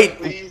 EA, Wait.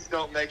 please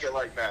don't make it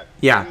like that.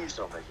 Yeah. Please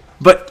don't make it.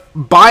 But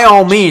by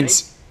all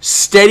means,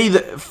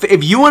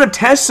 if you want to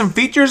test some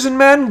features in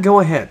Madden, go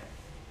ahead.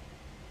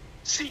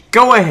 See,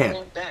 Go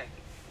ahead.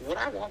 What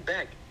I want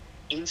back,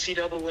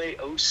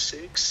 NCAA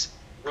 06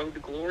 Road to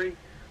Glory,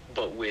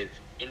 but with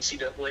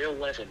NCAA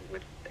 11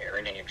 with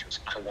Aaron Andrews.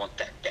 I want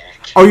that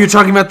back. Oh, you're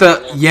talking about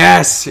the...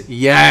 Yes.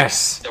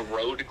 The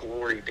Road to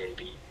Glory,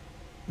 baby.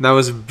 That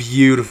was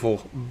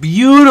beautiful.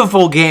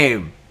 Beautiful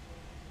game.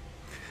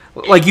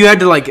 Like, you had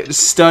to,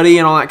 study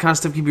and all that kind of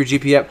stuff, keep your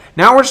GP up.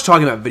 Now we're just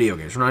talking about video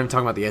games. We're not even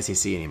talking about the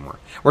SEC anymore.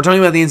 We're talking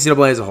about the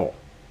NCAA as a whole.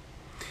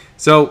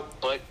 So...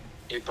 But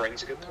it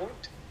brings a good point.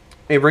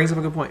 It brings up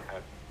a good point.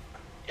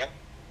 Yeah.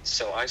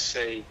 So I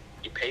say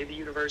you pay the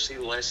university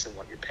less than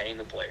what you're paying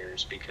the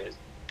players, because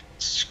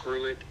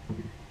screw it.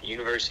 The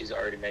university's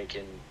already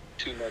making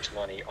too much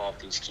money off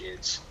these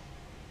kids.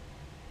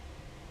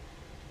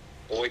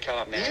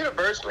 Boycott, man. The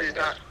university is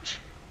not...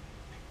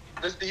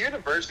 Does the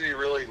university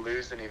really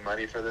lose any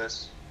money for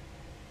this?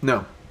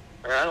 No.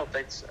 I don't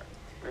think so.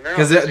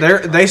 Because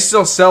they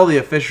still sell the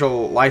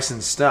official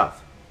licensed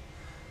stuff.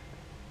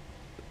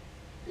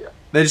 Yeah.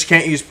 They just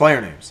can't use player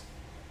names.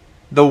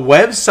 The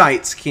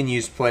websites can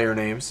use player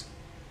names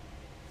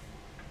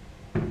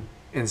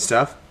and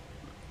stuff,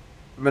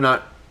 but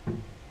not.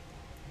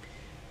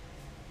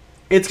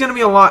 It's going to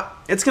be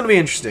it's going to be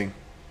interesting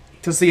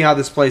to see how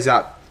this plays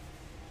out,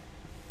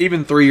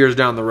 even 3 years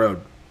down the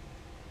road,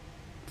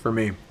 for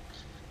me.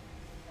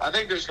 I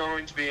think there's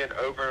going to be an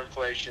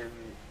overinflation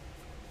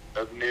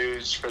of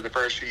news for the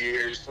first few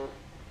years, and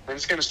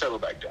it's going to settle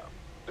back down.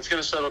 It's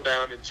going to settle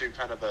down into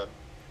kind of a...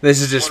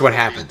 This is just what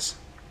happens.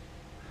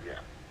 Yeah.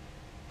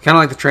 Kind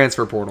of like the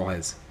transfer portal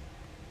is.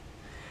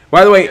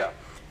 By the way, Yeah.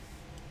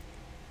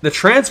 the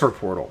transfer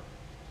portal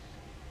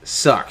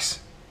sucks.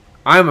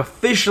 I am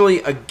officially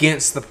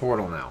against the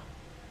portal now.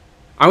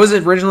 I was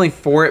originally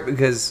for it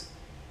because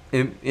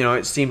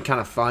it seemed kind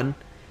of fun,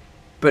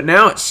 but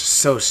now it's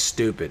so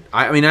stupid.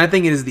 I mean, I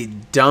think it is the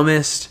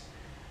dumbest.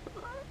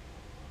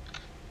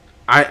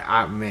 I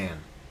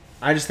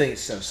just think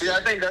it's so stupid. See,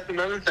 I think that's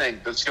another thing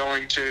that's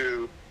going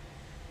to...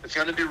 It's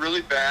going to be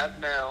really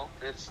bad now,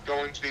 and it's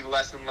going to be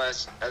less and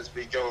less as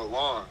we go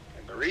along.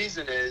 And the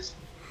reason is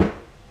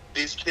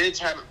these kids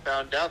haven't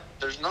found out that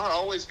there's not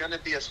always going to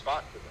be a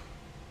spot for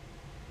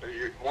them.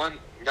 You're one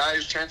guy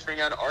who's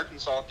transferring out of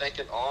Arkansas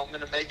thinking, I'm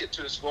going to make it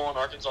to a school on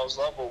Arkansas's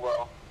level.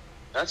 Well,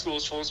 that school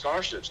is full of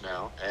scholarships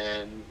now,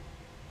 and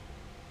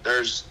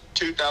there's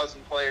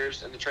 2,000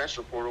 players in the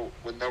transfer portal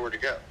with nowhere to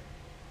go.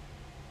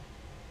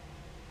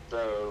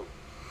 So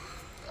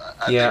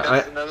I think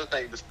that's another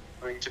thing that's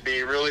going to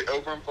be really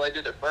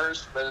overinflated at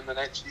first, but in the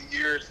next few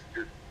years,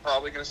 you're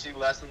probably going to see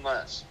less and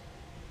less.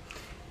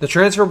 The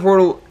transfer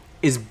portal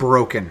is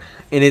broken,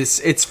 and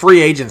it's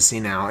free agency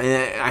now,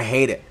 and I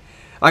hate it.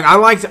 Like, I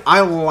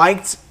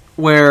liked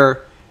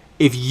where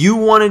if you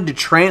wanted to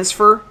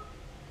transfer,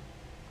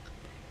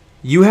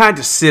 you had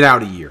to sit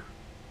out a year.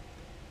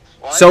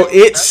 Well, So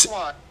that's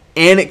why.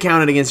 And it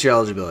counted against your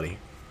eligibility.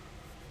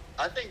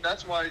 I think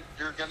that's why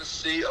you're going to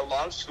see a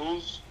lot of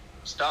schools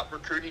stop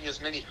recruiting as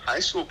many high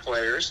school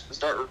players and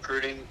start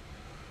recruiting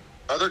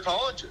other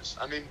colleges.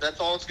 I mean, that's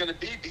all it's going to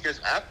be, because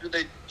after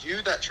they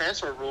do that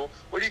transfer rule,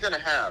 what are you going to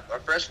have? A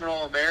freshman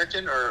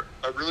All-American or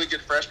a really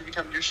good freshman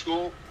come to your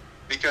school?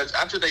 Because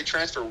after they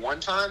transfer one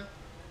time,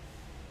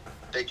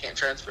 they can't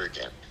transfer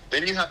again.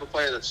 Then you have a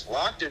player that's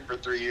locked in for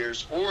 3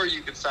 years, or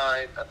you could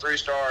sign a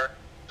 3-star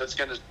that's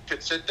could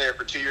sit there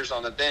for 2 years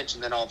on the bench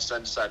and then all of a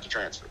sudden decide to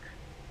transfer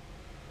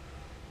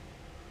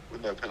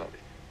with no penalty.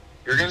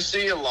 You're going to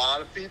see a lot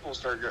of people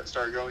start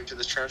going to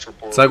this transfer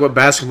portal. It's like what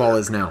basketball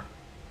is now.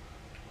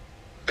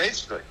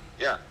 Basically,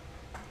 yeah.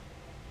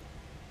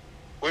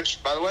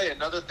 Which, by the way,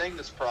 another thing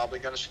that's probably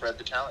going to spread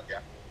the talent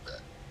gap a little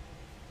bit,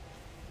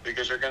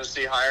 because you're going to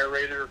see higher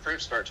rated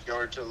recruits start to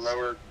go into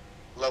lower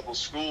level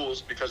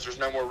schools because there's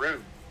no more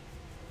room.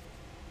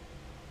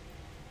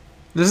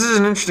 This is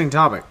an interesting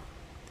topic.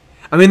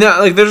 I mean,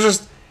 there's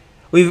just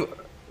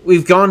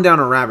we've gone down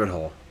a rabbit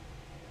hole.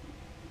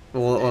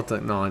 We'll have to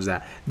acknowledge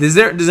that. Does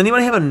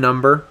anybody have a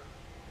number?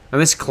 I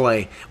miss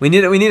Clay. We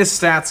need a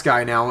stats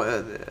guy now.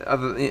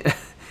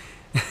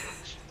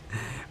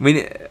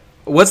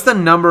 What's the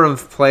number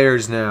of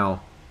players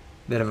now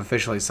that have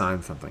officially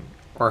signed something,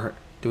 or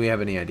do we have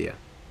any idea?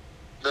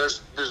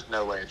 There's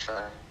no way of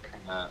tracking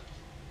that.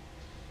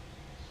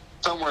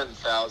 Somewhere in the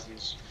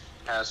thousands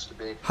has to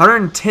be.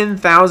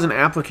 110,000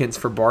 applicants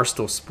for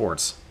Barstool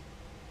Sports.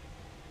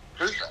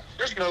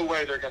 There's no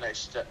way they're going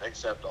to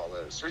accept all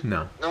those.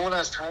 No one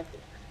has time for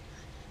that.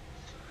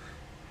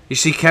 You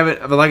see,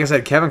 but like I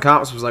said, Kevin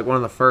Kopps was like one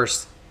of the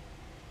first.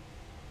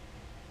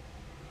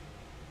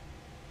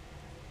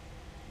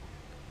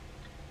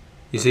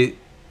 You see?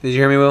 Did you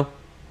hear me, Will?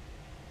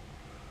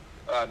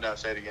 No,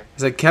 say it again. I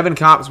said Kevin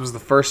Kopps was the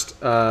first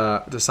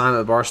to sign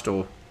with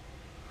Barstool.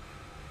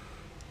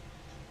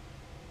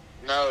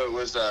 No, it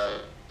was a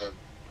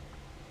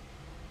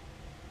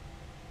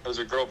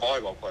girl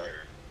volleyball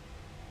player.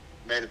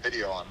 Made a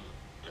video on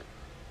it.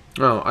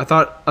 Oh, I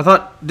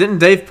thought didn't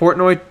Dave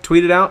Portnoy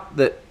tweet it out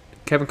that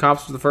Kevin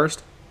Kopps was the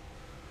first?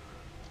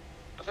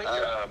 I think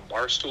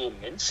Barstool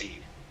Mincy,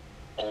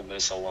 Ole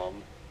Miss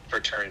alum,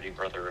 fraternity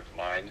brother of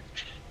mine.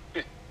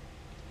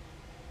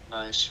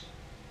 Nice.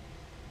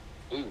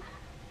 Ooh,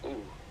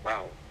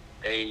 wow.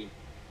 Okay,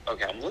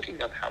 I'm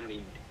looking up how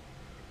many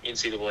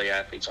NCAA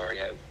athletes already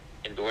have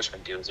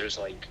endorsement deals. There's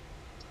like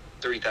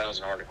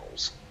 3,000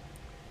 articles.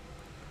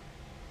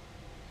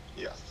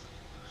 Yeah.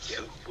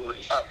 Yeah, boy.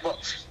 Well,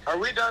 are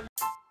we done?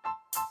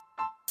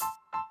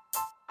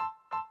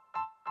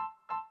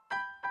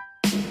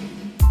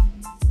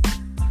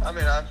 I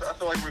mean, I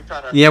feel like we've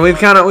kind of... Yeah,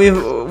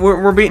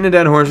 we're beating a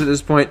dead horse at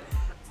this point.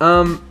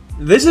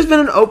 This has been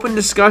an open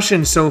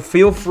discussion, so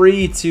feel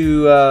free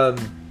to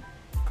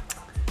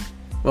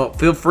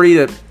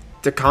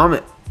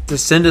comment, to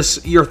send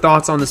us your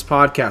thoughts on this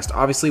podcast.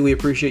 Obviously, we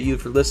appreciate you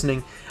for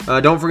listening.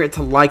 Don't forget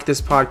to like this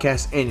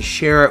podcast and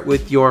share it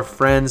with your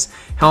friends.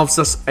 Helps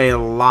us a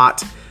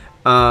lot.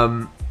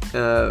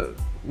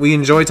 We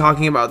enjoy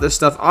talking about this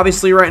stuff.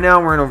 Obviously, right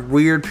now, we're in a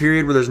weird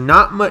period where there's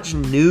not much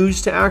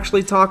news to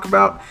actually talk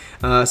about.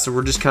 So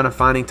we're just kind of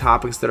finding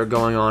topics that are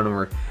going on,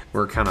 and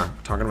we're kind of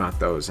talking about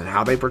those and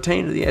how they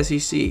pertain to the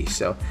SEC.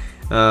 So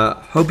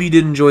hope you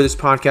did enjoy this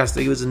podcast. I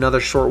think it was another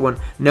short one.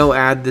 No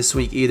ad this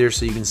week either,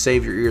 so you can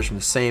save your ears from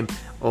the same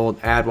old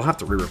ad. We'll have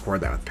to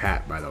re-record that with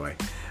Pat, by the way.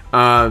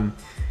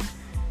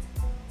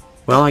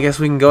 Well, I guess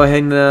we can go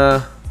ahead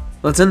and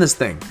let's end this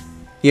thing.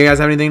 You guys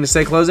have anything to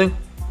say closing?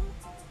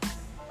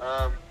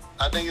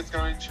 I think it's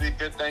going to be a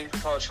good thing for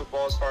college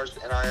football as far as the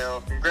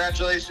NIL.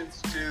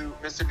 Congratulations to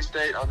Mississippi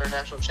State on their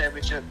national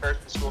championship,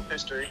 first in school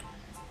history.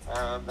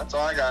 That's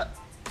all I got.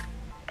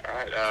 All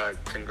right,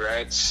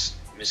 congrats,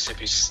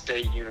 Mississippi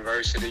State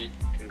University.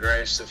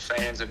 Congrats to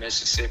fans of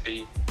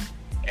Mississippi.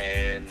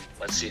 And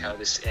let's see how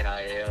this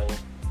NIL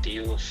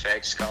deal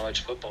affects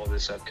college football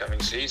this upcoming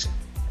season.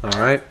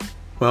 All right.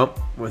 Well,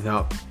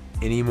 without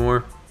any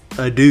more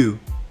ado,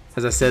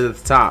 as I said at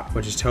the top,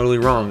 which is totally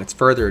wrong, it's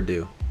further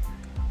ado.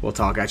 We'll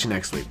talk at you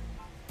next week.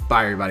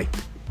 Bye, everybody.